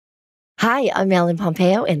Hi, I'm Ellen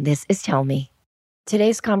Pompeo, and this is Tell Me.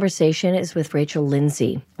 Today's conversation is with Rachel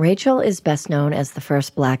Lindsay. Rachel is best known as the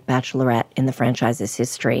first Black bachelorette in the franchise's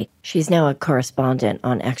history. She's now a correspondent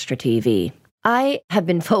on Extra TV. I have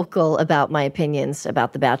been vocal about my opinions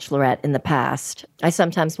about The Bachelorette in the past. I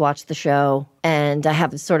sometimes watch the show, and I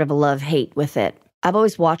have sort of a love-hate with it. I've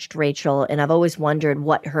always watched Rachel, and I've always wondered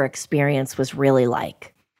what her experience was really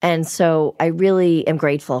like. And so I really am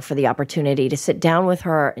grateful for the opportunity to sit down with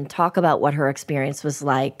her and talk about what her experience was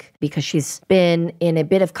like, because she's been in a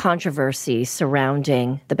bit of controversy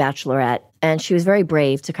surrounding The Bachelorette. And she was very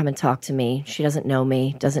brave to come and talk to me. She doesn't know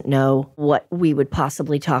me, doesn't know what we would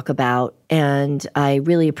possibly talk about. And I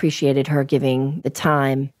really appreciated her giving the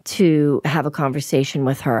time to have a conversation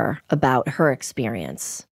with her about her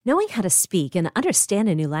experience. Knowing how to speak and understand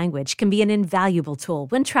a new language can be an invaluable tool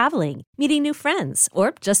when traveling, meeting new friends,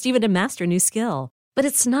 or just even to master a new skill. But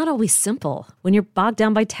it's not always simple when you're bogged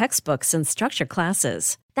down by textbooks and structured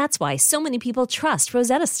classes. That's why so many people trust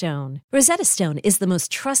Rosetta Stone. Rosetta Stone is the most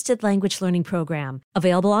trusted language learning program,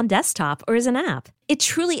 available on desktop or as an app. It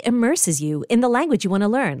truly immerses you in the language you want to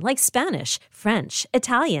learn, like Spanish, French,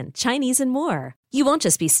 Italian, Chinese, and more. You won't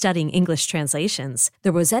just be studying English translations.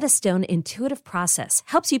 The Rosetta Stone intuitive process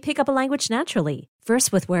helps you pick up a language naturally,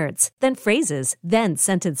 first with words, then phrases, then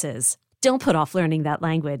sentences. Don't put off learning that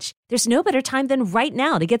language. There's no better time than right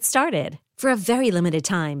now to get started. For a very limited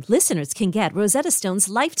time, listeners can get Rosetta Stone's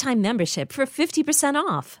lifetime membership for 50%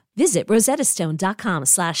 off. Visit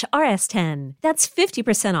rosettastone.com/rs10. That's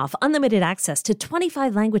 50% off unlimited access to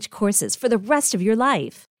 25 language courses for the rest of your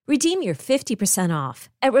life. Redeem your 50% off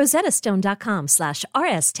at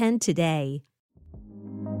rosettastone.com/rs10 today.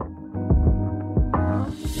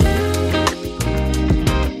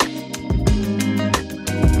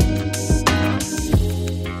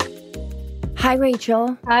 Hi,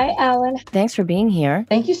 Rachel. Hi, Ellen. Thanks for being here.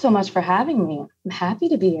 Thank you so much for having me. I'm happy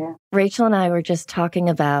to be here. Rachel and I were just talking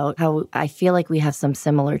about how I feel like we have some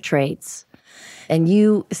similar traits. And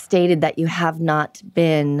you stated that you have not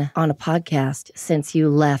been on a podcast since you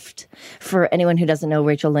left. For anyone who doesn't know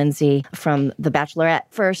Rachel Lindsay from The Bachelorette,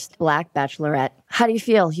 first Black Bachelorette, how do you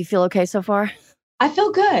feel? You feel okay so far? I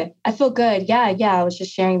feel good. Yeah. I was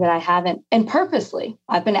just sharing that I haven't, and purposely,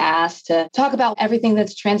 I've been asked to talk about everything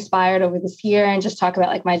that's transpired over this year and just talk about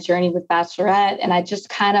like my journey with Bachelorette. And I just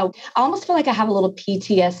I almost feel like I have a little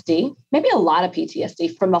PTSD, maybe a lot of PTSD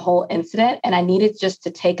from the whole incident. And I needed just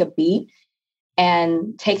to take a beat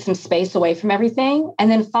and take some space away from everything and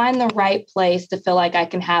then find the right place to feel like I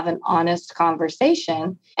can have an honest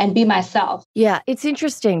conversation and be myself. Yeah, it's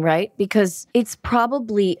interesting, right? Because it's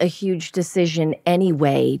probably a huge decision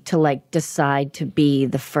anyway to like decide to be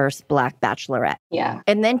the first Black Bachelorette. Yeah.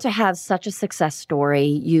 And then to have such a success story,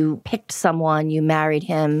 you picked someone, you married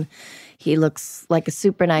him. He looks like a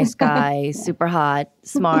super nice guy, super hot,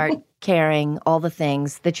 smart, caring, all the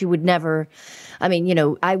things that you would never. I mean, you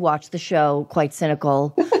know, I watch the show quite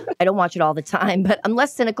cynical. I don't watch it all the time, but I'm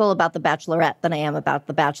less cynical about The Bachelorette than I am about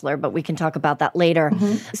The Bachelor, but we can talk about that later.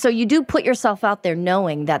 Mm-hmm. So you do put yourself out there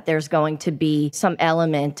knowing that there's going to be some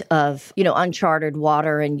element of, you know, uncharted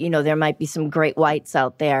water and, you know, there might be some great whites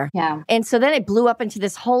out there. Yeah. And so then it blew up into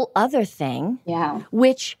this whole other thing,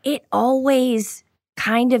 which it always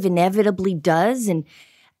kind of inevitably does. And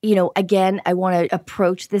you know, again, I want to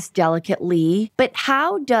approach this delicately, but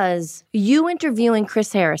how does you interviewing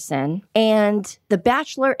Chris Harrison and The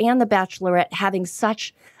Bachelor and The Bachelorette having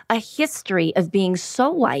such a history of being so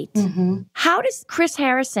white, how does Chris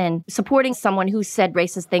Harrison supporting someone who said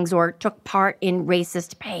racist things or took part in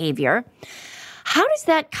racist behavior, how does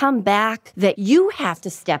that come back that you have to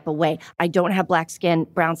step away? I don't have black skin,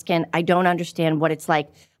 brown skin. I don't understand what it's like.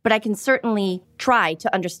 But I can certainly try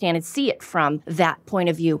to understand and see it from that point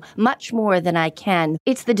of view much more than I can.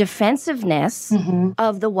 It's the defensiveness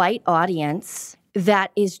of the white audience that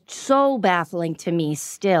is so baffling to me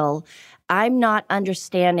still. I'm not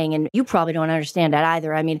understanding, and you probably don't understand that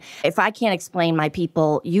either. I mean, if I can't explain my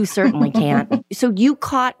people, you certainly can't. So you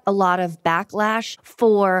caught a lot of backlash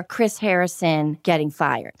for Chris Harrison getting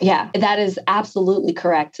fired. Yeah, that is absolutely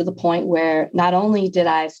correct, to the point where not only did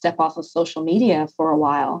I step off of social media for a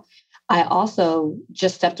while, I also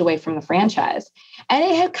just stepped away from the franchise. And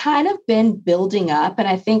it had kind of been building up. And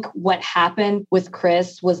I think what happened with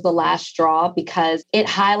Chris was the last straw, because it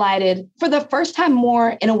highlighted for the first time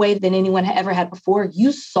more in a way than anyone had ever had before.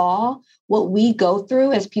 You saw what we go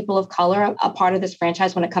through as people of color, a part of this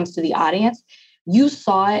franchise when it comes to the audience. You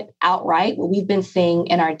saw it outright, what we've been seeing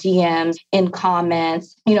in our DMs, in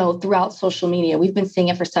comments, you know, throughout social media. We've been seeing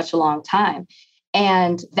it for such a long time.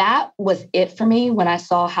 And that was it for me when I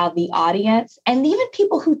saw how the audience and even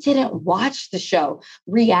people who didn't watch the show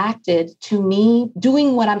reacted to me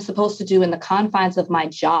doing what I'm supposed to do in the confines of my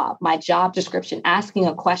job description, asking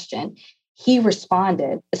a question. He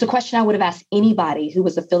responded. It's a question I would have asked anybody who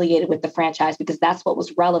was affiliated with the franchise because that's what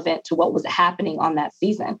was relevant to what was happening on that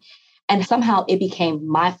season. And somehow it became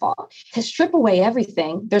my fault. To strip away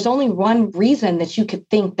everything, there's only one reason that you could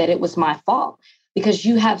think that it was my fault. Because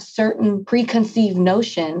you have certain preconceived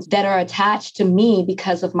notions that are attached to me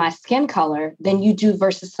because of my skin color than you do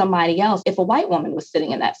versus somebody else if a white woman was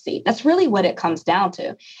sitting in that seat. That's really what it comes down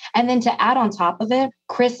to. And then to add on top of it,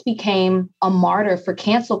 Chris became a martyr for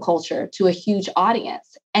cancel culture to a huge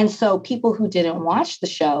audience. And so people who didn't watch the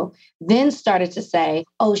show then started to say,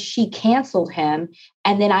 oh, she canceled him.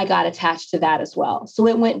 And then I got attached to that as well. So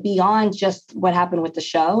it went beyond just what happened with the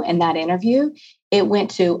show and that interview. It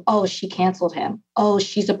went to, oh, she canceled him. Oh,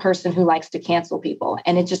 she's a person who likes to cancel people.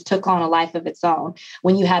 And it just took on a life of its own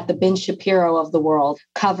when you have the Ben Shapiro of the world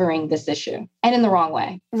covering this issue and in the wrong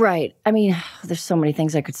way. Right. I mean, there's so many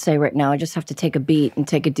things I could say right now. I just have to take a beat and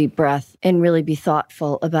take a deep breath and really be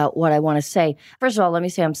thoughtful about what I want to say. First of all, let me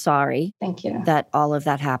say I'm sorry. Thank you. That all of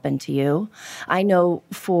that happened to you. I know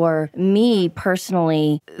for me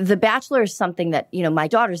personally, The Bachelor is something that, my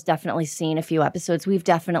daughter's definitely seen a few episodes. We've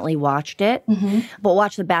definitely watched it, but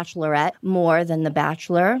watch The Bachelorette more than The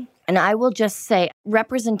Bachelor. And I will just say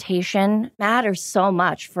representation matters so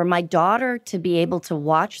much. For my daughter to be able to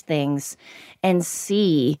watch things and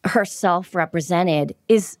see herself represented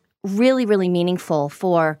is really, really meaningful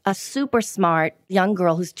for a super smart young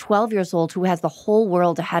girl who's 12 years old, who has the whole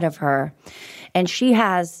world ahead of her. And she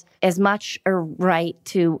has as much a right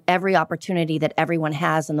to every opportunity that everyone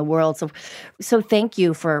has in the world. So thank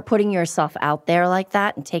you for putting yourself out there like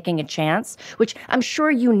that and taking a chance, which I'm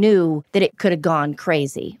sure you knew that it could have gone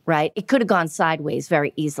crazy, right? It could have gone sideways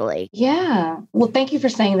very easily. Yeah. Well, thank you for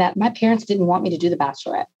saying that. My parents didn't want me to do The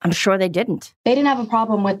Bachelorette. I'm sure they didn't. They didn't have a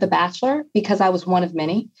problem with The Bachelor because I was one of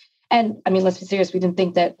many. And I mean, let's be serious. We didn't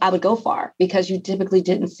think that I would go far because you typically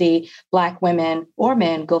didn't see Black women or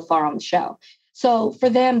men go far on the show. So for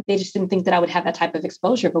them, they just didn't think that I would have that type of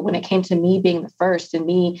exposure. But when it came to me being the first and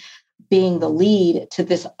me being the lead to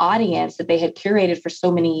this audience that they had curated for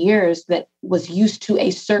so many years that was used to a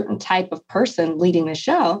certain type of person leading the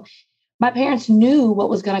show, my parents knew what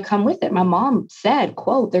was going to come with it. My mom said,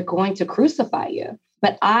 quote, "They're going to crucify you."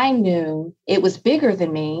 But I knew it was bigger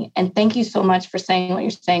than me. And thank you so much for saying what you're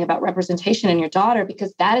saying about representation in your daughter,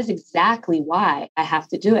 because that is exactly why I have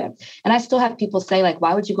to do it. And I still have people say, like,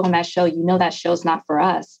 why would you go on that show? You know that show's not for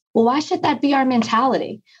us. Well, why should that be our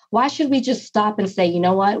mentality? Why should we just stop and say, you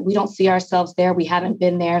know what? We don't see ourselves there. We haven't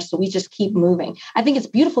been there. So we just keep moving. I think it's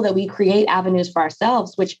beautiful that we create avenues for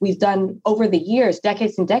ourselves, which we've done over the years,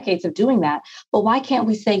 decades and decades of doing that. But why can't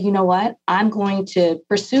we say, you know what? I'm going to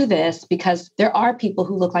pursue this because there are people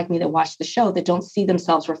who look like me that watch the show that don't see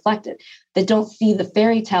themselves reflected, that don't see the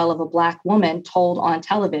fairy tale of a Black woman told on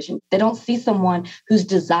television. They don't see someone who's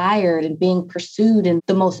desired and being pursued and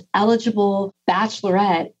the most eligible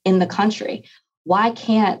bachelorette in the country. Why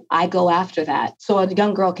can't I go after that so a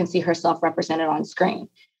young girl can see herself represented on screen?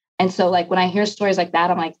 And so like when I hear stories like that,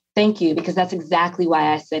 I'm like, thank you, because that's exactly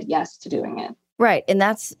why I said yes to doing it. Right. And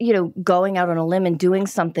that's, going out on a limb and doing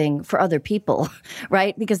something for other people,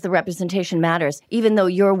 right? Because the representation matters, even though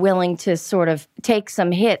you're willing to sort of take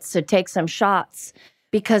some hits or take some shots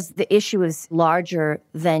because the issue is larger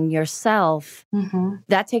than yourself. Mm-hmm.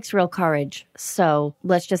 That takes real courage. So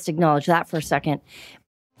let's just acknowledge that for a second.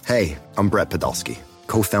 Hey, I'm Brett Podolsky,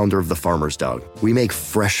 co-founder of The Farmer's Dog. We make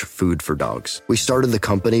fresh food for dogs. We started the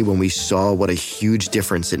company when we saw what a huge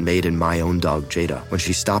difference it made in my own dog, Jada, when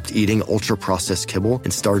she stopped eating ultra-processed kibble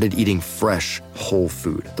and started eating fresh, whole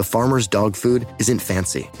food. The Farmer's Dog food isn't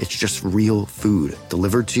fancy. It's just real food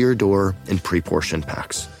delivered to your door in pre-portioned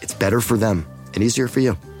packs. It's better for them and easier for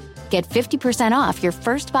you. Get 50% off your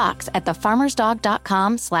first box at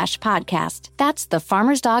thefarmersdog.com/podcast. That's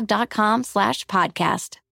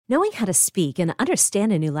thefarmersdog.com/podcast. Knowing how to speak and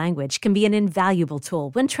understand a new language can be an invaluable tool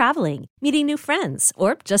when traveling, meeting new friends,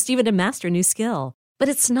 or just even to master a new skill. But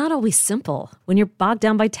it's not always simple when you're bogged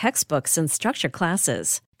down by textbooks and structured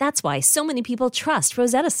classes. That's why so many people trust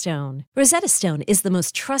Rosetta Stone. Rosetta Stone is the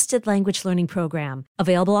most trusted language learning program,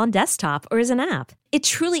 available on desktop or as an app. It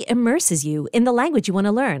truly immerses you in the language you want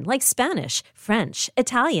to learn, like Spanish, French,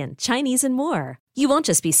 Italian, Chinese, and more. You won't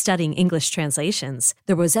just be studying English translations.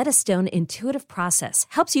 The Rosetta Stone intuitive process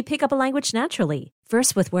helps you pick up a language naturally,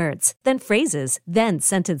 first with words, then phrases, then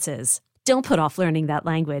sentences. Don't put off learning that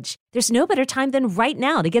language. There's no better time than right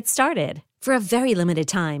now to get started. For a very limited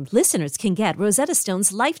time, listeners can get Rosetta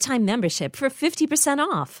Stone's lifetime membership for 50%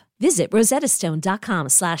 off. Visit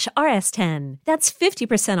rosettastone.com/rs10. That's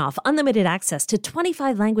 50% off unlimited access to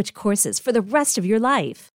 25 language courses for the rest of your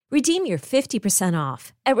life. Redeem your 50%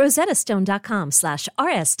 off at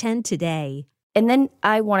rosettastone.com/rs10 today. And then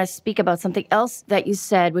I want to speak about something else that you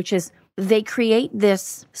said, which is they create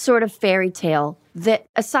this sort of fairy tale that,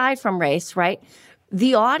 aside from race, right?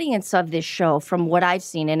 The audience of this show, from what I've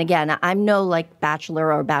seen, and again, I'm no like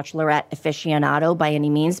Bachelor or Bachelorette aficionado by any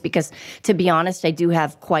means, because to be honest, I do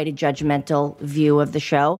have quite a judgmental view of the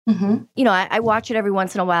show. Mm-hmm. You know, I watch it every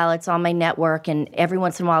once in a while. It's on my network, and every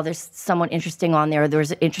once in a while there's someone interesting on there.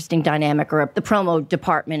 There's an interesting dynamic, or the promo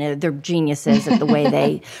department, they're geniuses at the way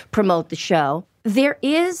they promote the show. There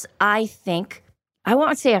is, I think, I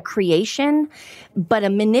won't say a creation, but a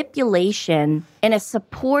manipulation and a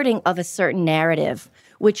supporting of a certain narrative,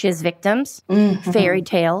 which is victims, fairy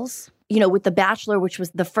tales. You know, with The Bachelor, which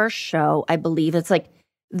was the first show, I believe, it's like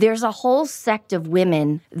there's a whole sect of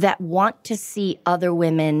women that want to see other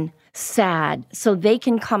women sad so they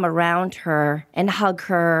can come around her and hug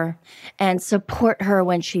her and support her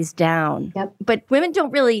when she's down. Yep. But women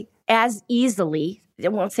don't really as easily, I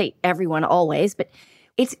won't say everyone always, but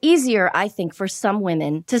it's easier, I think, for some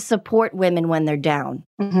women to support women when they're down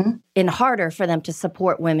and harder for them to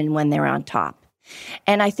support women when they're on top.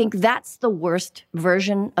 And I think that's the worst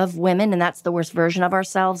version of women, and that's the worst version of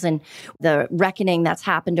ourselves, and the reckoning that's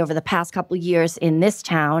happened over the past couple of years in this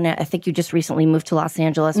town. I think you just recently moved to Los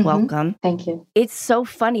Angeles. Welcome. Thank you. It's so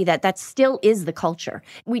funny that that still is the culture.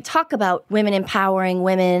 We talk about women empowering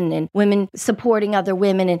women and women supporting other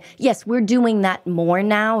women. And yes, we're doing that more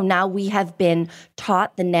now. Now we have been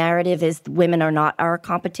taught the narrative is women are not our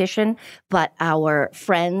competition, but our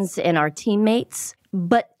friends and our teammates.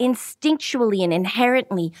 But instinctually and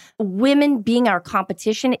inherently, women being our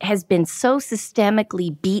competition has been so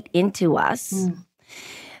systemically beat into us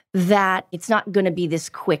that it's not going to be this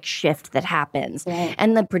quick shift that happens. Right.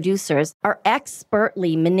 And the producers are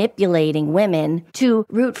expertly manipulating women to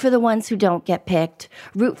root for the ones who don't get picked,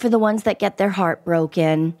 root for the ones that get their heart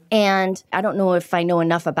broken. And I don't know if I know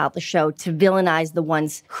enough about the show to villainize the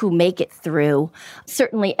ones who make it through.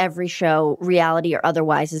 Certainly every show, reality or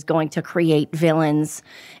otherwise, is going to create villains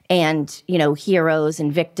and, you know, heroes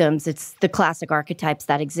and victims. It's the classic archetypes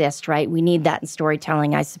that exist, right? We need that in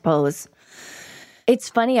storytelling, I suppose. It's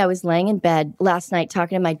funny, I was laying in bed last night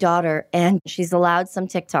talking to my daughter, and she's allowed some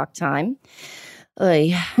TikTok time.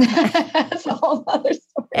 That's a whole other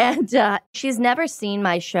story. And she's never seen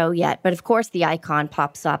my show yet, but of course the icon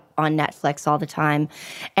pops up on Netflix all the time,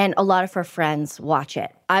 and a lot of her friends watch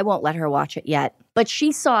it. I won't let her watch it yet. But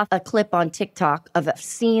she saw a clip on TikTok of a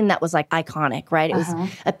scene that was like iconic, right? It was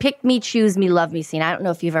a pick me, choose me, love me scene. I don't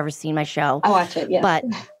know if you've ever seen my show. I watch it, yeah. But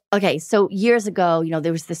okay, so years ago, you know,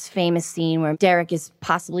 there was this famous scene where Derek is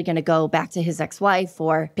possibly going to go back to his ex-wife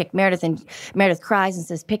or pick Meredith, and Meredith cries and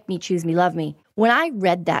says, pick me, choose me, love me. When I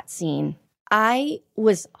read that scene, I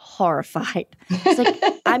was horrified. It's like,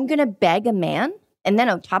 I'm going to beg a man? And then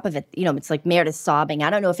on top of it, you know, it's like Meredith sobbing. I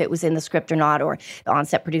don't know if it was in the script or not, or the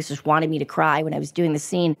on-set producers wanted me to cry when I was doing the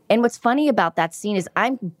scene. And what's funny about that scene is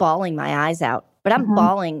I'm bawling my eyes out. But I'm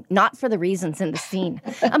bawling, not for the reasons in the scene.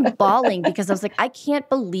 I'm bawling because I was like, I can't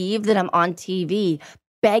believe that I'm on TV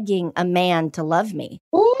begging a man to love me.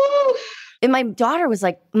 Ooh. And my daughter was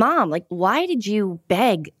like, Mom, like, why did you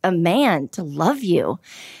beg a man to love you?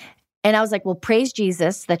 And I was like, well, praise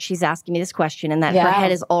Jesus that she's asking me this question and that her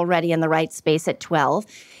head is already in the right space at 12.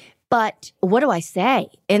 But what do I say?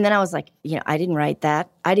 And then I was like, you know, I didn't write that.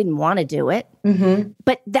 I didn't want to do it.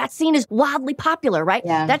 But that scene is wildly popular, right?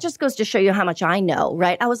 Yeah. That just goes to show you how much I know,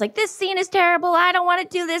 right? I was like, this scene is terrible. I don't want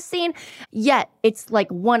to do this scene. Yet it's like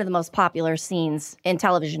one of the most popular scenes in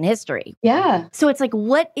television history. Yeah. So it's like,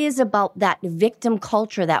 what is about that victim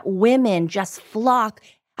culture that women just flock?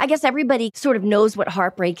 I guess everybody sort of knows what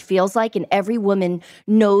heartbreak feels like, and every woman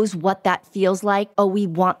knows what that feels like. Oh, we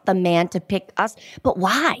want the man to pick us. But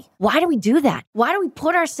why? Why do we do that? Why do we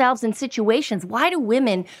put ourselves in situations? Why do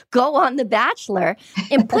women go on The Bachelor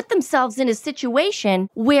and put themselves in a situation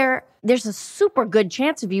where there's a super good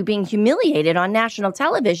chance of you being humiliated on national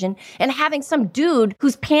television and having some dude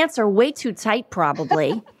whose pants are way too tight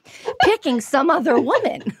probably picking some other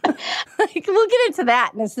woman. Like, we'll get into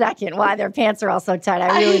that in a second, why their pants are all so tight.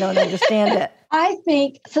 I really don't understand it. I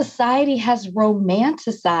think society has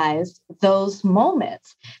romanticized those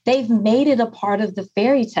moments. They've made it a part of the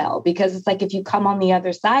fairy tale because it's like if you come on the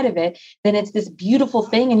other side of it, then it's this beautiful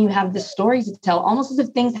thing and you have this story to tell, almost as if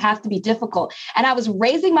things have to be difficult. And I was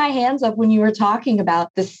raising my hands up when you were talking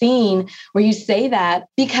about the scene where you say that,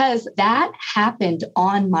 because that happened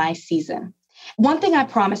on my season. One thing I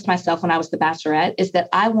promised myself when I was the Bachelorette is that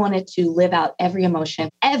I wanted to live out every emotion,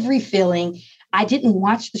 every feeling. I didn't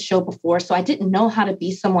watch the show before, so I didn't know how to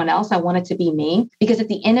be someone else. I wanted to be me because at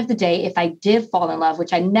the end of the day, if I did fall in love,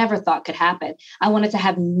 which I never thought could happen, I wanted to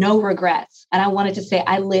have no regrets. And I wanted to say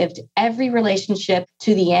I lived every relationship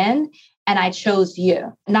to the end and I chose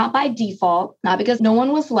you, not by default, not because no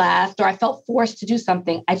one was left or I felt forced to do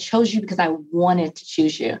something. I chose you because I wanted to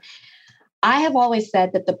choose you. I have always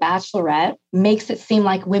said that The Bachelorette makes it seem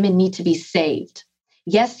like women need to be saved.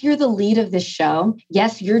 Yes, you're the lead of this show.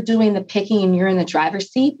 Yes, you're doing the picking and you're in the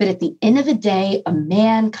driver's seat. But at the end of the day, a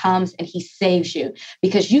man comes and he saves you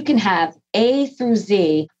because you can have A through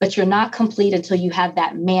Z, but you're not complete until you have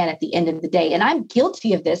that man at the end of the day. And I'm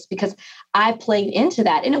guilty of this because I played into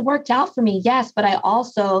that and it worked out for me. Yes, but I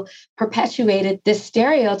also perpetuated this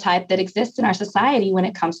stereotype that exists in our society when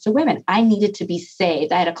it comes to women. I needed to be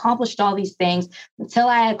saved. I had accomplished all these things until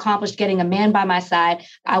I had accomplished getting a man by my side.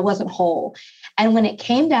 I wasn't whole. And when it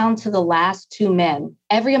came down to the last two men,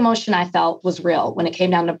 every emotion I felt was real when it came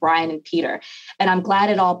down to Brian and Peter. And I'm glad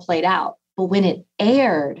it all played out. But when it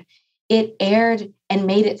aired and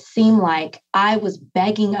made it seem like I was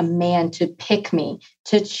begging a man to pick me,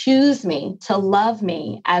 to choose me, to love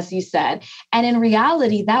me, as you said. And in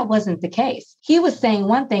reality, that wasn't the case. He was saying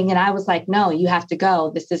one thing and I was like, no, you have to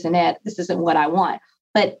go. This isn't it. This isn't what I want.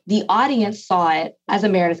 But the audience saw it as a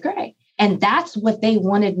Meredith Grey. And that's what they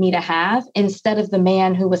wanted me to have instead of the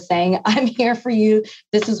man who was saying, I'm here for you.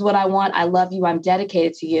 This is what I want. I love you. I'm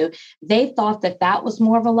dedicated to you. They thought that that was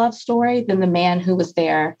more of a love story than the man who was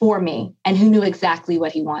there for me and who knew exactly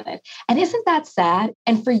what he wanted. And isn't that sad?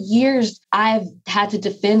 And for years, I've had to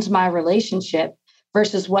defend my relationship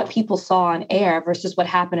versus what people saw on air versus what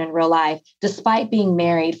happened in real life, despite being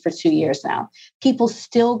married for 2 years now. People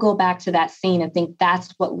still go back to that scene and think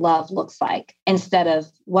that's what love looks like instead of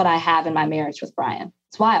what I have in my marriage with Brian.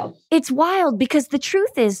 It's wild. It's wild because the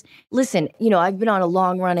truth is, listen, I've been on a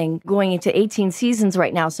long running going into 18 seasons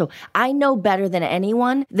right now. So I know better than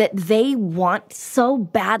anyone that they want so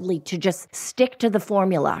badly to just stick to the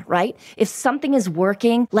formula, right? If something is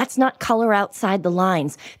working, let's not color outside the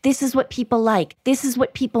lines. This is what people like. This is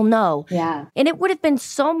what people know. Yeah. And it would have been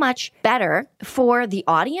so much better for the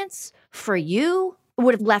audience, for you,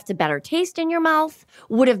 would have left a better taste in your mouth,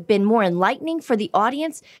 would have been more enlightening for the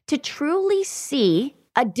audience to truly see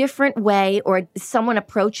a different way or someone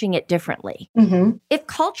approaching it differently. Mm-hmm. If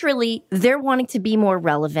culturally they're wanting to be more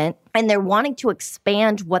relevant and they're wanting to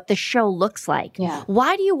expand what the show looks like,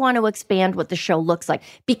 why do you want to expand what the show looks like?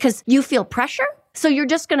 Because you feel pressure? So you're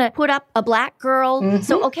just going to put up a black girl. Mm-hmm.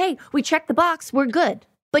 So, okay, we check the box. We're good.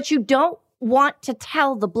 But you don't want to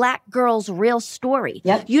tell the black girl's real story.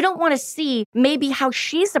 Yep. You don't want to see maybe how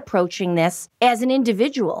she's approaching this as an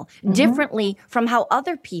individual differently from how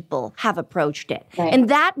other people have approached it. Right. And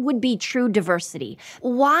that would be true diversity.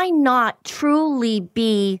 Why not truly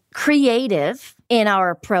be creative in our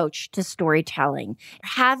approach to storytelling?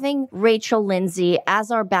 Having Rachel Lindsay as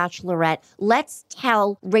our Bachelorette, let's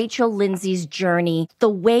tell Rachel Lindsay's journey the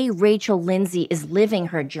way Rachel Lindsay is living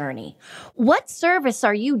her journey. What service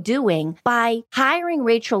are you doing by hiring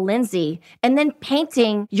Rachel Lindsay and then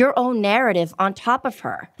painting your own narrative on top of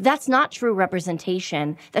her? That's not true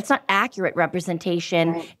representation. That's not accurate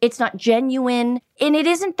representation. Right. It's not genuine. And it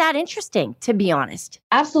isn't that interesting, to be honest.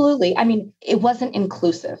 Absolutely. I mean, it wasn't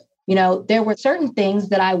inclusive. There were certain things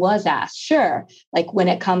that I was asked, sure, like when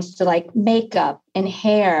it comes to like makeup and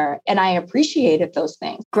hair, and I appreciated those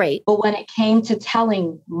things. Great. But when it came to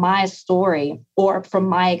telling my story or from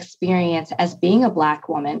my experience as being a Black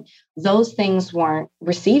woman, those things weren't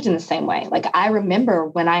received in the same way. Like I remember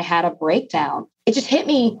when I had a breakdown, it just hit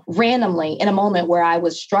me randomly in a moment where I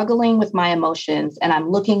was struggling with my emotions and I'm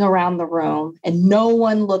looking around the room and no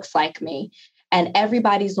one looks like me. And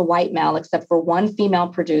everybody's a white male except for one female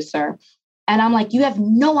producer. And I'm like, you have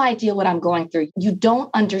no idea what I'm going through. You don't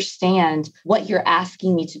understand what you're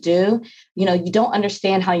asking me to do. You don't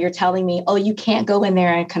understand how you're telling me, oh, you can't go in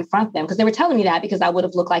there and confront them. Because they were telling me that because I would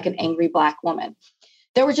have looked like an angry Black woman.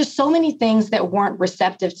 There were just so many things that weren't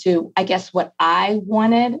receptive to, I guess, what I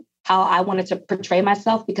wanted, how I wanted to portray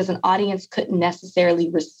myself, because an audience couldn't necessarily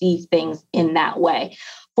receive things in that way.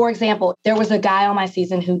 For example, there was a guy on my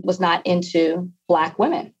season who was not into Black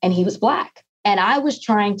women, and he was Black. And I was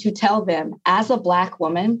trying to tell them, as a Black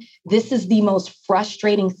woman, this is the most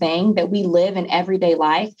frustrating thing that we live in everyday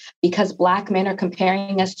life, because Black men are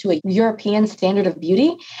comparing us to a European standard of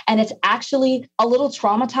beauty. And it's actually a little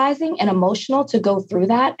traumatizing and emotional to go through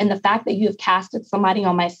that. And the fact that you have casted somebody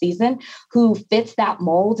on my season who fits that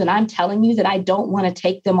mold, and I'm telling you that I don't want to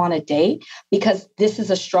take them on a date because this is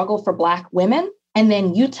a struggle for Black women. And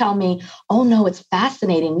then you tell me, oh no, it's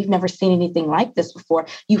fascinating. We've never seen anything like this before.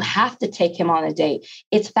 You have to take him on a date.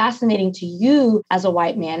 It's fascinating to you as a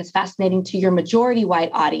white man. It's fascinating to your majority white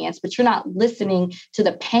audience, but you're not listening to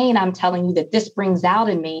the pain I'm telling you that this brings out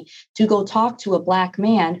in me to go talk to a Black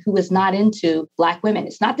man who is not into Black women.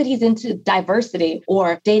 It's not that he's into diversity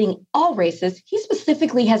or dating all races. He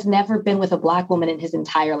specifically has never been with a Black woman in his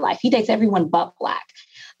entire life. He dates everyone but Black.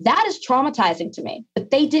 That is traumatizing to me, but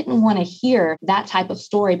they didn't want to hear that type of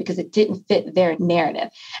story because it didn't fit their narrative.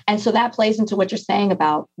 And so that plays into what you're saying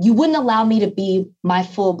about, you wouldn't allow me to be my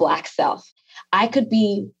full Black self. I could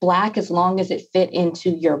be Black as long as it fit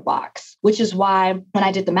into your box, which is why when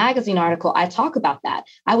I did the magazine article, I talk about that.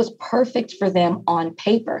 I was perfect for them on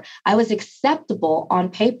paper. I was acceptable on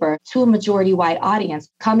paper to a majority white audience,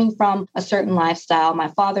 coming from a certain lifestyle, my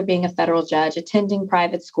father being a federal judge, attending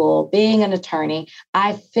private school, being an attorney.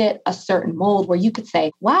 I fit a certain mold where you could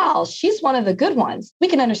say, wow, she's one of the good ones. We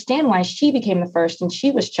can understand why she became the first and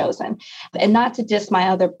she was chosen. And not to diss my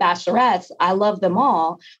other bachelorettes, I love them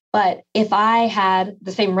all. But if I had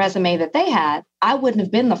the same resume that they had, I wouldn't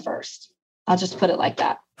have been the first. I'll just put it like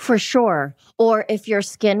that. For sure. Or if your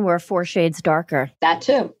skin were 4 shades darker. That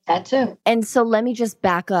too. And so let me just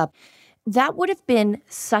back up. That would have been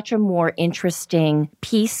such a more interesting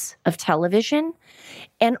piece of television,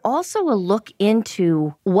 and also a look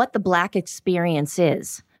into what the Black experience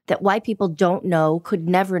is that white people don't know, could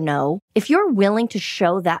never know. If you're willing to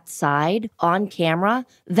show that side on camera,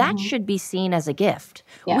 that should be seen as a gift.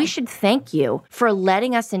 Yeah. We should thank you for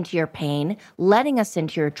letting us into your pain, letting us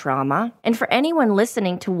into your trauma. And for anyone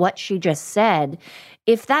listening to what she just said,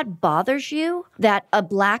 if that bothers you, that a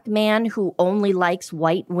Black man who only likes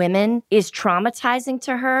white women is traumatizing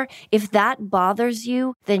to her, if that bothers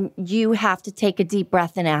you, then you have to take a deep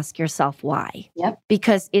breath and ask yourself why. Yep.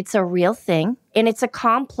 Because it's a real thing. And it's a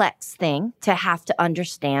complex thing to have to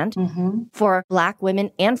understand for Black women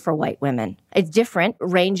and for white women. It's different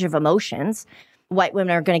range of emotions. White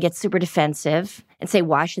women are going to get super defensive and say,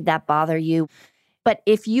 why should that bother you? But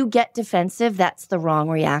if you get defensive, that's the wrong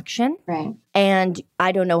reaction. Right. And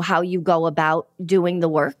I don't know how you go about doing the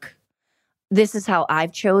work. This is how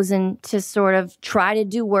I've chosen to sort of try to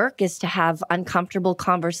do work, is to have uncomfortable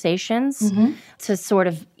conversations to sort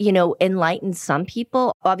of, enlighten some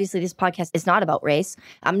people. Obviously, this podcast is not about race.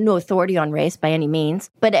 I'm no authority on race by any means.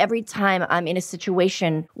 But every time I'm in a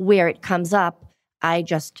situation where it comes up, I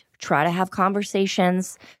just try to have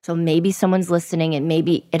conversations. So maybe someone's listening and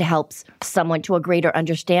maybe it helps someone to a greater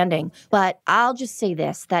understanding. But I'll just say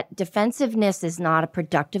this, that defensiveness is not a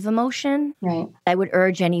productive emotion. Right. I would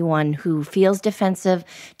urge anyone who feels defensive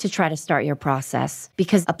to try to start your process,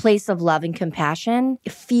 because a place of love and compassion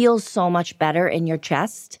feels so much better in your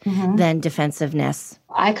chest than defensiveness.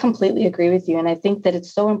 I completely agree with you. And I think that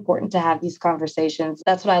it's so important to have these conversations.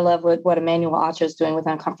 That's what I love with what Emmanuel Acho is doing with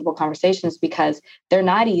Uncomfortable Conversations, because they're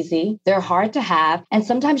not easy. They're hard to have. And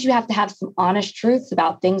sometimes you have to have some honest truths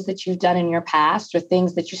about things that you've done in your past or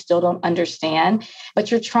things that you still don't understand,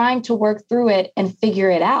 but you're trying to work through it and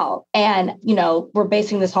figure it out. And, we're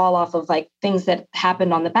basing this all off of like things that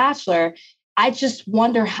happened on The Bachelor. I just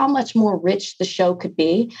wonder how much more rich the show could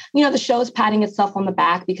be. The show is patting itself on the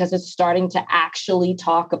back because it's starting to actually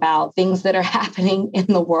talk about things that are happening in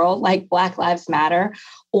the world, like Black Lives Matter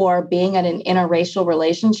or being in an interracial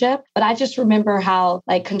relationship. But I just remember how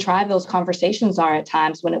contrived those conversations are at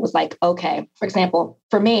times when it was like, okay, for example,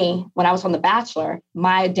 for me, when I was on The Bachelor,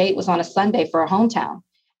 my date was on a Sunday for a hometown.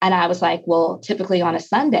 And I was like, well, typically on a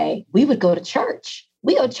Sunday, we would go to church.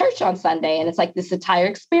 We go to church on Sunday, and it's like this entire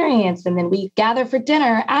experience. And then we gather for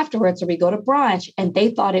dinner afterwards, or we go to brunch. And they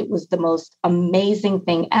thought it was the most amazing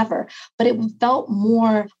thing ever. But it felt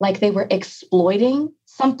more like they were exploiting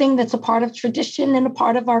something that's a part of tradition and a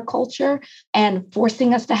part of our culture and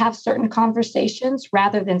forcing us to have certain conversations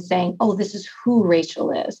rather than saying, oh, this is who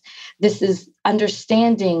Rachel is. This is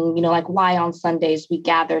understanding, why on Sundays we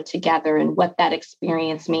gather together and what that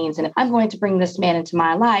experience means. And if I'm going to bring this man into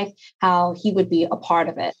my life, how he would be a part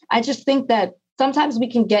of it. I just think that sometimes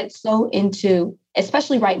we can get so into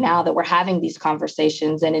especially right now that we're having these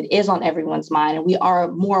conversations and it is on everyone's mind and we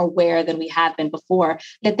are more aware than we have been before,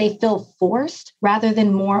 that they feel forced rather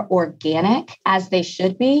than more organic as they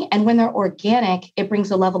should be. And when they're organic, it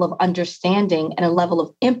brings a level of understanding and a level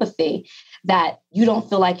of empathy that you don't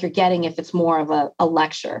feel like you're getting if it's more of a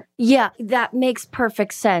lecture. Yeah, that makes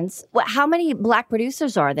perfect sense. How many Black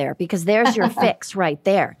producers are there? Because there's your fix right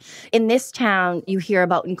there. In this town, you hear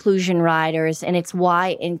about inclusion riders, and it's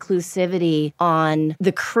why inclusivity on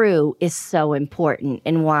the crew is so important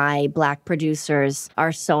and why Black producers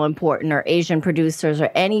are so important, or Asian producers, or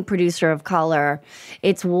any producer of color.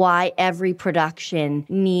 It's why every production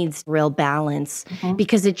needs real balance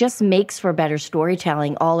because it just makes for better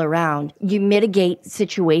storytelling all around. You mitigate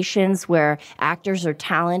situations where actors or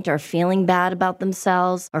talent are feeling bad about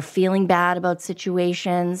themselves or feeling bad about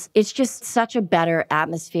situations. It's just such a better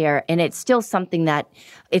atmosphere. And it's still something that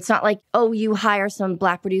it's not like, oh, you hire some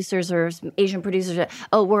Black producers or some Asian producers.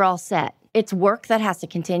 Oh, we're all set. It's work that has to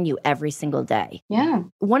continue every single day. Yeah.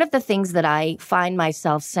 One of the things that I find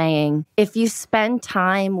myself saying, if you spend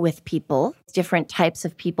time with people, different types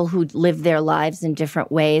of people who live their lives in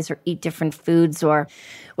different ways or eat different foods or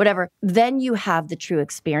whatever, then you have the true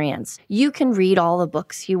experience. You can read all the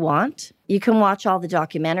books you want. You can watch all the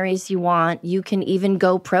documentaries you want. You can even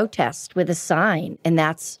go protest with a sign, and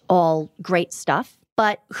that's all great stuff.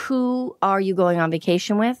 But who are you going on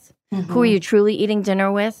vacation with? Who are you truly eating dinner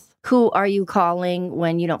with? Who are you calling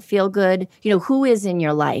when you don't feel good? You know, who is in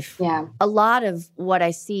your life? Yeah. A lot of what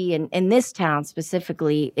I see in this town,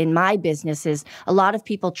 specifically in my business, is a lot of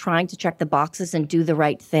people trying to check the boxes and do the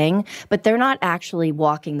right thing, but they're not actually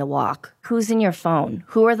walking the walk. Who's in your phone?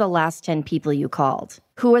 Who are the last 10 people you called?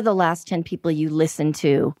 Who are the last 10 people you listened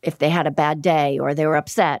to if they had a bad day or they were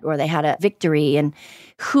upset or they had a victory? And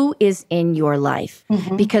who is in your life?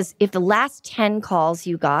 Because if the last 10 calls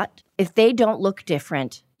you got, if they don't look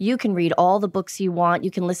different, you can read all the books you want. You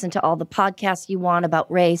can listen to all the podcasts you want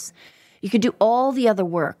about race. You can do all the other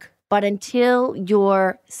work. But until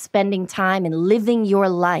you're spending time and living your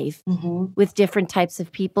life with different types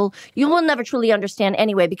of people, you will never truly understand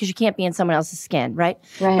anyway because you can't be in someone else's skin, right?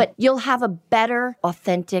 But you'll have a better,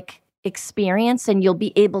 authentic experience and you'll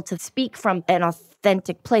be able to speak from an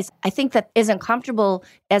authentic place. I think that as uncomfortable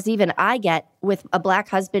as even I get with a Black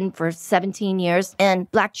husband for 17 years and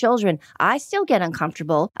Black children, I still get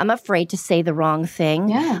uncomfortable. I'm afraid to say the wrong thing.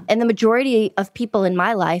 Yeah. And the majority of people in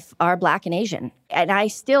my life are Black and Asian. And I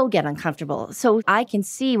still get uncomfortable. So I can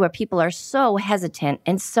see where people are so hesitant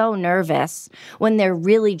and so nervous when they're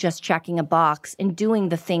really just checking a box and doing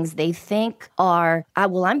the things they think are,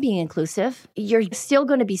 well, I'm being inclusive. You're still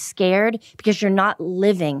going to be scared because you're not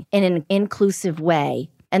living in an inclusive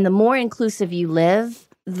way. And the more inclusive you live,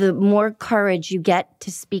 the more courage you get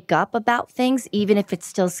to speak up about things, even if it's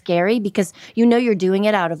still scary, because you know you're doing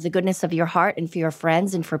it out of the goodness of your heart and for your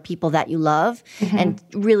friends and for people that you love, and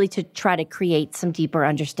really to try to create some deeper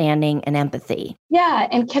understanding and empathy. Yeah.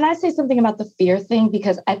 And can I say something about the fear thing?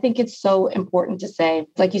 Because I think it's so important to say,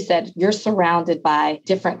 like you said, you're surrounded by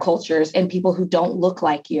different cultures and people who don't look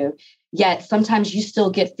like you. Yet sometimes you still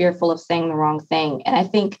get fearful of saying the wrong thing. And I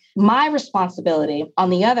think my responsibility on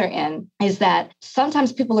the other end is that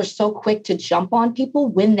sometimes people are so quick to jump on people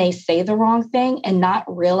when they say the wrong thing and not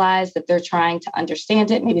realize that they're trying to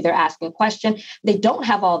understand it. Maybe they're asking a question. They don't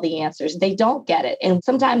have all the answers. They don't get it. And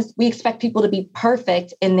sometimes we expect people to be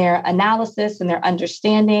perfect in their analysis and their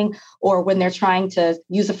understanding, or when they're trying to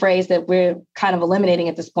use a phrase that we're kind of eliminating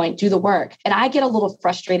at this point, do the work. And I get a little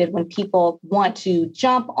frustrated when people want to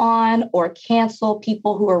jump on or cancel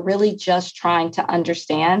people who are really just trying to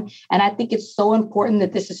understand. And I think it's so important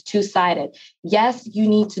that this is two-sided. Yes, you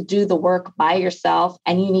need to do the work by yourself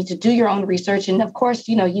and you need to do your own research. And of course,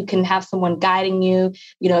 you can have someone guiding you,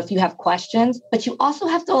 if you have questions, but you also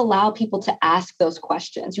have to allow people to ask those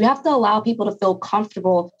questions. You have to allow people to feel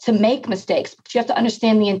comfortable to make mistakes, but you have to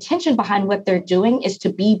understand the intention behind what they're doing is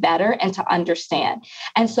to be better and to understand.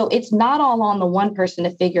 And so it's not all on the one person to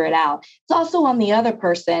figure it out. It's also on the other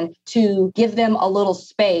person to give them a little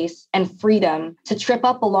space and freedom to trip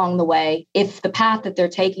up along the way if the path that they're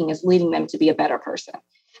taking is leading them to be a better person.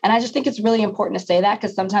 And I just think it's really important to say that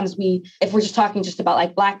because sometimes if we're just talking just about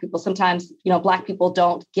like Black people, sometimes, Black people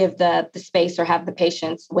don't give the space or have the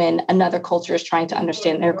patience when another culture is trying to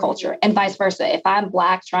understand their culture and vice versa. If I'm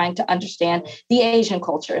Black trying to understand the Asian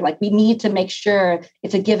culture, like we need to make sure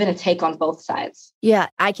it's a give and a take on both sides. Yeah,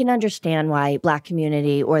 I can understand why Black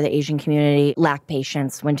community or the Asian community lack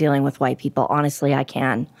patience when dealing with white people. Honestly, I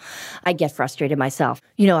can. I get frustrated myself.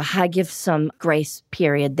 I give some grace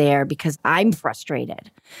period there because I'm frustrated.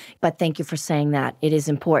 But thank you for saying that. It is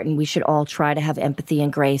important. We should all try to have empathy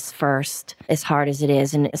and grace first, as hard as it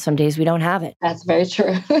is. And some days we don't have it. That's very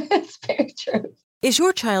true. It's very true. Is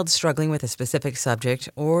your child struggling with a specific subject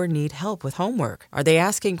or need help with homework? Are they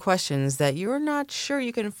asking questions that you're not sure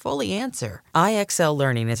you can fully answer? IXL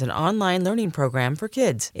Learning is an online learning program for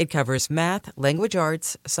kids. It covers math, language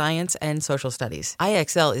arts, science, and social studies.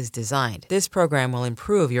 IXL is designed. This program will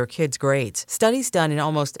improve your kids' grades. Studies done in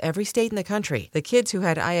almost every state in the country. The kids who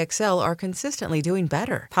had IXL are consistently doing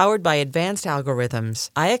better. Powered by advanced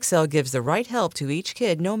algorithms, IXL gives the right help to each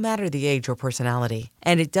kid no matter the age or personality.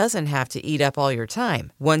 And it doesn't have to eat up all your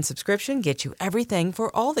time. One subscription gets you everything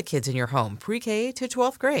for all the kids in your home, pre-K to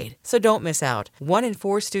 12th grade. So don't miss out. 1 in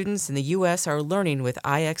 4 students in the U.S. are learning with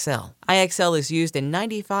IXL. IXL is used in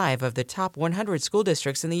 95 of the top 100 school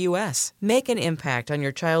districts in the U.S. Make an impact on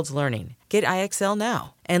your child's learning. Get IXL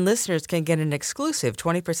now. And listeners can get an exclusive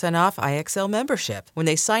 20% off IXL membership when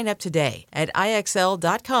they sign up today at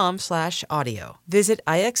IXL.com/audio. Visit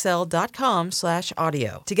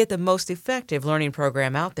IXL.com/audio to get the most effective learning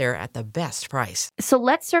program out there at the best price. So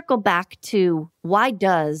let's circle back to why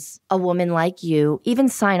does a woman like you even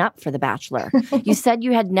sign up for The Bachelor? You said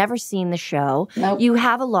you had never seen the show. Nope. You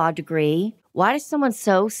have a law degree. Why does someone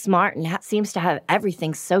so smart and seems to have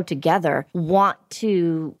everything so together want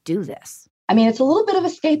to do this? I mean, it's a little bit of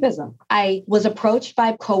escapism. I was approached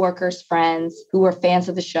by coworkers, friends who were fans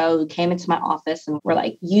of the show, who came into my office and were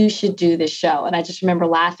like, you should do this show. And I just remember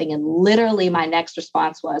laughing. And literally my next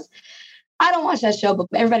response was, I don't watch that show, but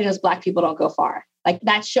everybody knows Black people don't go far. Like,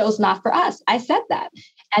 that show's not for us. I said that.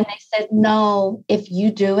 And they said, no, if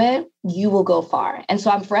you do it, you will go far. And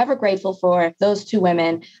so I'm forever grateful for those two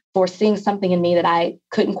women for seeing something in me that I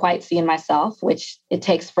couldn't quite see in myself, which it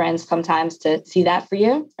takes friends sometimes to see that for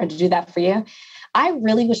you or to do that for you. I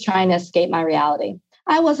really was trying to escape my reality.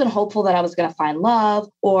 I wasn't hopeful that I was going to find love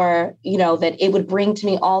or, that it would bring to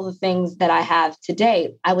me all the things that I have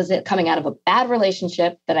today. I was coming out of a bad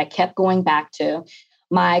relationship that I kept going back to.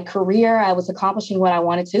 My career, I was accomplishing what I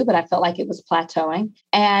wanted to, but I felt like it was plateauing.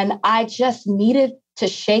 And I just needed to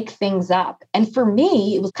shake things up. And for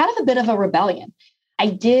me, it was kind of a bit of a rebellion. I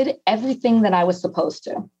did everything that I was supposed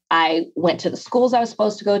to. I went to the schools I was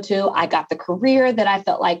supposed to go to. I got the career that I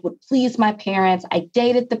felt like would please my parents. I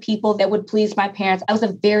dated the people that would please my parents. I was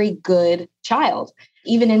a very good child,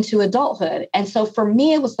 even into adulthood. And so for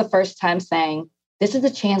me, it was the first time saying, this is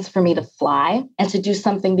a chance for me to fly and to do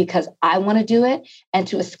something because I want to do it and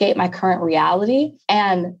to escape my current reality.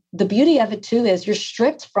 And the beauty of it, too, is you're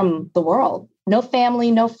stripped from the world. No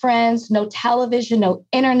family, no friends, no television, no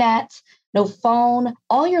internet, no phone.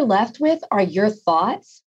 All you're left with are your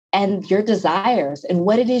thoughts and your desires and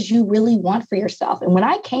what it is you really want for yourself. And when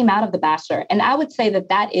I came out of The Bachelor, and I would say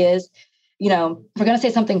that is, if we're going to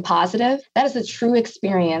say something positive, that is a true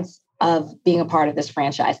experience of being a part of this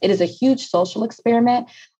franchise. It is a huge social experiment,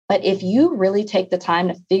 but if you really take the time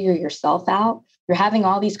to figure yourself out, you're having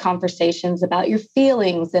all these conversations about your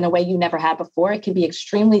feelings in a way you never had before. It can be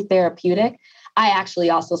extremely therapeutic. I actually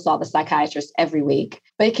also saw the psychiatrist every week,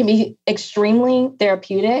 but it can be extremely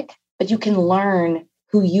therapeutic, but you can learn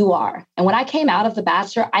who you are. And when I came out of The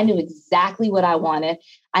Bachelor, I knew exactly what I wanted.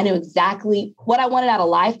 I knew exactly what I wanted out of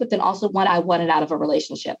life, but then also what I wanted out of a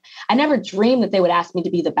relationship. I never dreamed that they would ask me to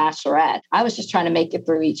be the Bachelorette. I was just trying to make it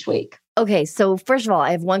through each week. Okay, so first of all,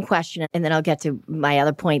 I have one question, and then I'll get to my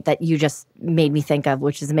other point that you just made me think of,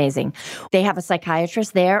 which is amazing. They have a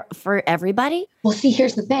psychiatrist there for everybody? Well, see,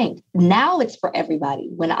 here's the thing. Now it's for everybody.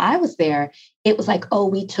 When I was there, it was like, oh,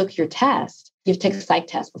 we took your test. You have to take a psych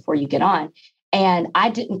test before you get on. And I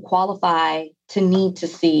didn't qualify to need to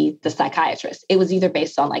see the psychiatrist. It was either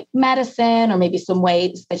based on like medicine or maybe some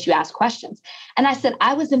ways that you ask questions. And I said,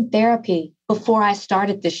 I was in therapy before I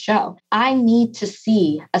started this show. I need to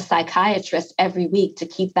see a psychiatrist every week to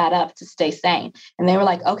keep that up, to stay sane. And they were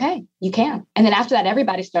like, okay, you can. And then after that,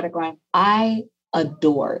 everybody started going, I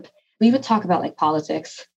adored. We would talk about like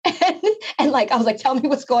politics. And like, I was like, tell me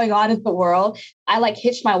what's going on in the world. I like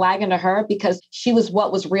hitched my wagon to her because she was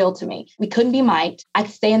what was real to me. We couldn't be mic'd. I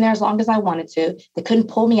could stay in there as long as I wanted to. They couldn't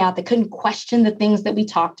pull me out. They couldn't question the things that we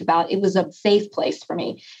talked about. It was a safe place for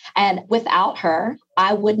me. And without her,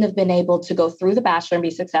 I wouldn't have been able to go through The Bachelor and be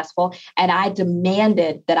successful. And I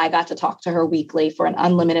demanded that I got to talk to her weekly for an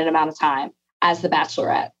unlimited amount of time as the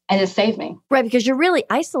Bachelorette. And it saved me. Right, because you're really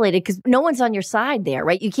isolated because no one's on your side there,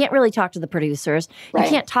 right? You can't really talk to the producers. You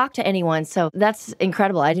can't talk to anyone. So that's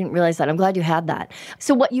incredible. I didn't realize that. I'm glad you had that.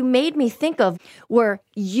 So what you made me think of were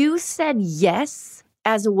you said yes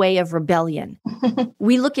as a way of rebellion.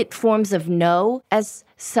 We look at forms of no as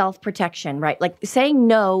self-protection, right? Like saying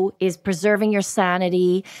no is preserving your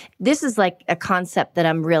sanity. This is like a concept that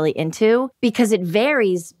I'm really into because it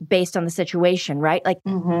varies based on the situation, right? Like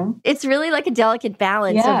it's really like a delicate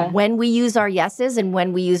balance of when we use our yeses and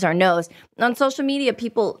when we use our nos. On social media,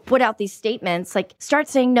 people put out these statements like start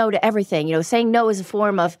saying no to everything. You know, saying no is a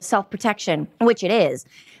form of self-protection, which it is.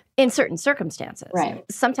 In certain circumstances. Right.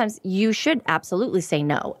 Sometimes you should absolutely say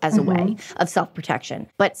no as a way of self-protection.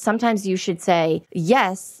 But sometimes you should say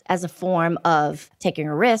yes as a form of taking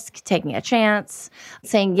a risk, taking a chance.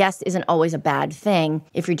 Saying yes isn't always a bad thing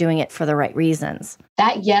if you're doing it for the right reasons.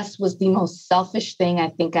 That yes was the most selfish thing I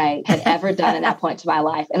think I had ever done in that point to my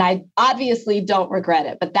life. And I obviously don't regret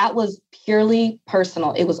it, but that was purely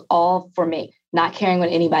personal. It was all for me, not caring what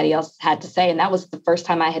anybody else had to say. And that was the first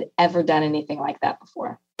time I had ever done anything like that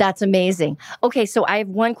before. That's amazing. Okay, so I have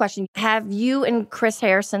one question. Have you and Chris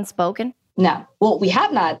Harrison spoken? No. Well, we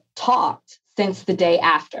have not talked since the day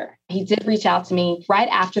after. He did reach out to me right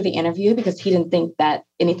after the interview because he didn't think that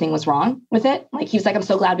anything was wrong with it. Like he was like, I'm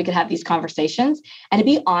so glad we could have these conversations. And to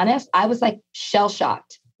be honest, I was like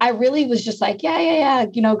shell-shocked. I really was just like, yeah,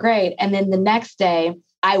 great. And then the next day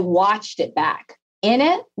I watched it back. In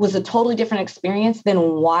it was a totally different experience than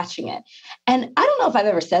watching it. And I don't know if I've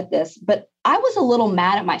ever said this, but I was a little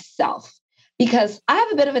mad at myself because I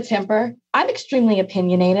have a bit of a temper. I'm extremely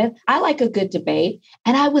opinionated. I like a good debate.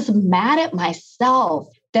 And I was mad at myself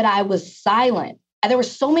that I was silent. And there were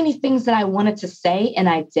so many things that I wanted to say and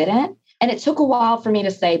I didn't. And it took a while for me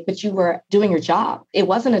to say, but you were doing your job. It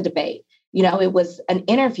wasn't a debate. You know, it was an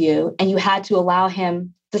interview and you had to allow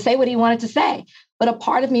him to say what he wanted to say. But a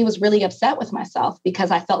part of me was really upset with myself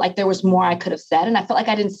because I felt like there was more I could have said. And I felt like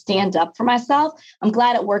I didn't stand up for myself. I'm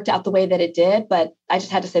glad it worked out the way that it did, but I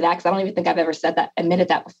just had to say that because I don't even think I've ever admitted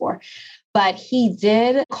that before. But he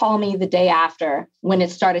did call me the day after when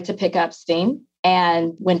it started to pick up steam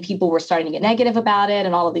and when people were starting to get negative about it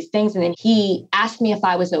and all of these things. And then he asked me if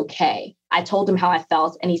I was okay. I told him how I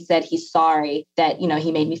felt and he said he's sorry that,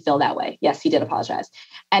 he made me feel that way. Yes, he did apologize.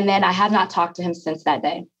 And then I have not talked to him since that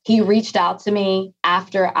day. He reached out to me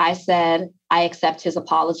after I said I accept his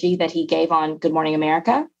apology that he gave on Good Morning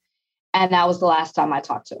America. And that was the last time I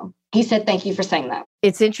talked to him. He said, thank you for saying that.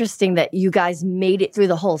 It's interesting that you guys made it through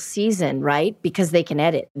the whole season, right? Because they can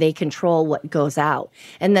edit. They control what goes out.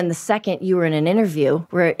 And then the second you were in an interview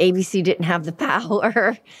where ABC didn't have the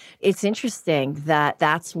power, it's interesting that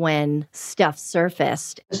that's when stuff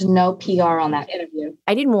surfaced. There's no PR on that interview.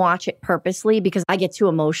 I didn't watch it purposely because I get too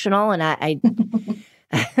emotional and I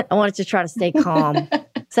wanted to try to stay calm.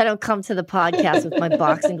 So I don't come to the podcast with my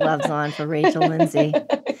boxing gloves on for Rachel Lindsay.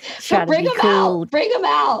 Bring them out. Bring them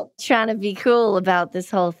out. Trying to be cool about this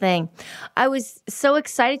whole thing. I was so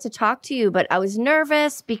excited to talk to you, but I was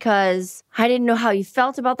nervous because I didn't know how you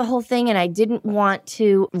felt about the whole thing and I didn't want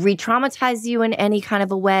to re-traumatize you in any kind of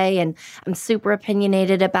a way. And I'm super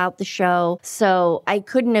opinionated about the show. So I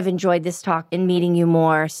couldn't have enjoyed this talk and meeting you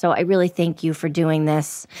more. So I really thank you for doing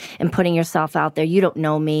this and putting yourself out there. You don't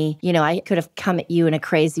know me. I could have come at you in a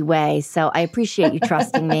crazy way. So I appreciate you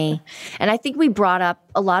trusting me. And I think we brought up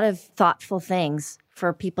a lot of thoughtful things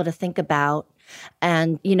for people to think about.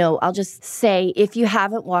 And, I'll just say, if you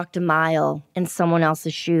haven't walked a mile in someone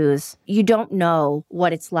else's shoes, you don't know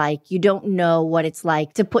what it's like. You don't know what it's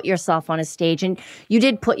like to put yourself on a stage. And you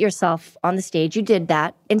did put yourself on the stage. You did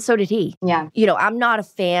that. And so did he. Yeah. I'm not a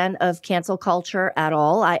fan of cancel culture at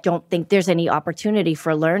all. I don't think there's any opportunity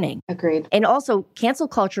for learning. Agreed. And also, cancel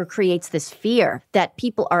culture creates this fear that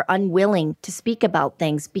people are unwilling to speak about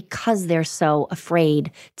things because they're so afraid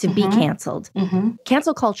to be canceled.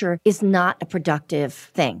 Cancel culture is not a productive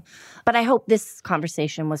thing. But I hope this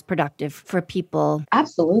conversation was productive for people.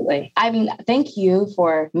 Absolutely. I mean, thank you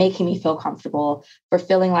for making me feel comfortable, for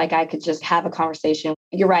feeling like I could just have a conversation.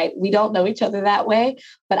 You're right. We don't know each other that way,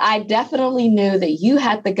 but I definitely knew that you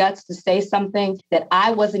had the guts to say something that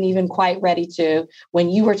I wasn't even quite ready to when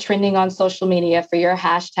you were trending on social media for your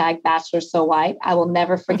hashtag Bachelor So White. I will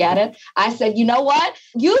never forget it. I said, you know what?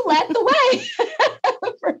 You led the way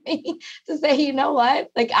for me to say, you know what?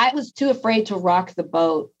 Like I was too afraid to rock the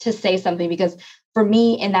boat to say something because for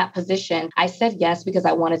me in that position, I said yes because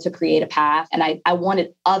I wanted to create a path and I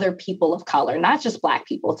wanted other people of color, not just Black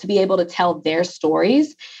people, to be able to tell their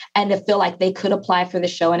stories and to feel like they could apply for the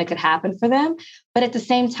show and it could happen for them. But at the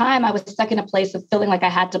same time, I was stuck in a place of feeling like I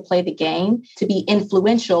had to play the game to be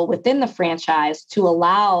influential within the franchise to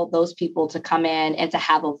allow those people to come in and to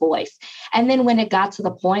have a voice. And then when it got to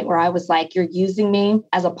the point where I was like, you're using me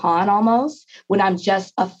as a pawn almost, when I'm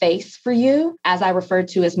just a face for you, as I referred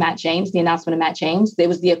to as Matt James, the announcement of Matt James, it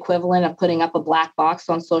was the equivalent of putting up a black box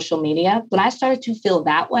on social media. When I started to feel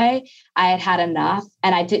that way, I had had enough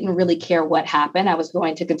and I didn't really care what happened. I was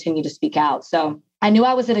going to continue to speak out. So I knew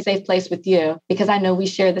I was in a safe place with you because I know we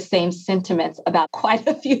share the same sentiments about quite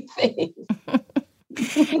a few things.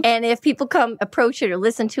 And if people come approach it or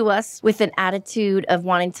listen to us with an attitude of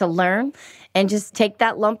wanting to learn and just take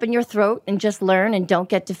that lump in your throat and just learn and don't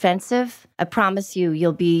get defensive, I promise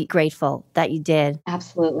you'll be grateful that you did.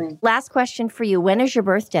 Absolutely. Last question for you. When is your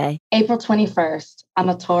birthday? April 21st. I'm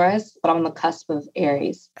a Taurus, but I'm on the cusp of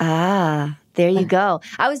Aries. Ah, there you go.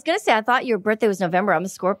 I was going to say, I thought your birthday was November. I'm a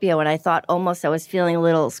Scorpio, and I thought almost I was feeling a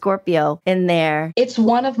little Scorpio in there. It's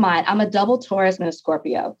one of mine. I'm a double Taurus and a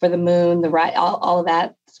Scorpio for the moon, the right, all of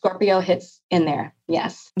that. Scorpio hits in there.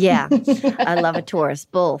 Yes. Yeah. I love a Taurus,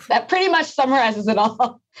 both. That pretty much summarizes it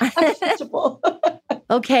all. I'm sensible.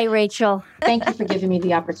 Okay, Rachel. Thank you for giving me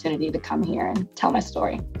the opportunity to come here and tell my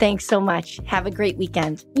story. Thanks so much. Have a great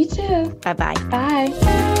weekend. You too. Bye-bye.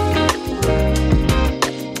 Bye.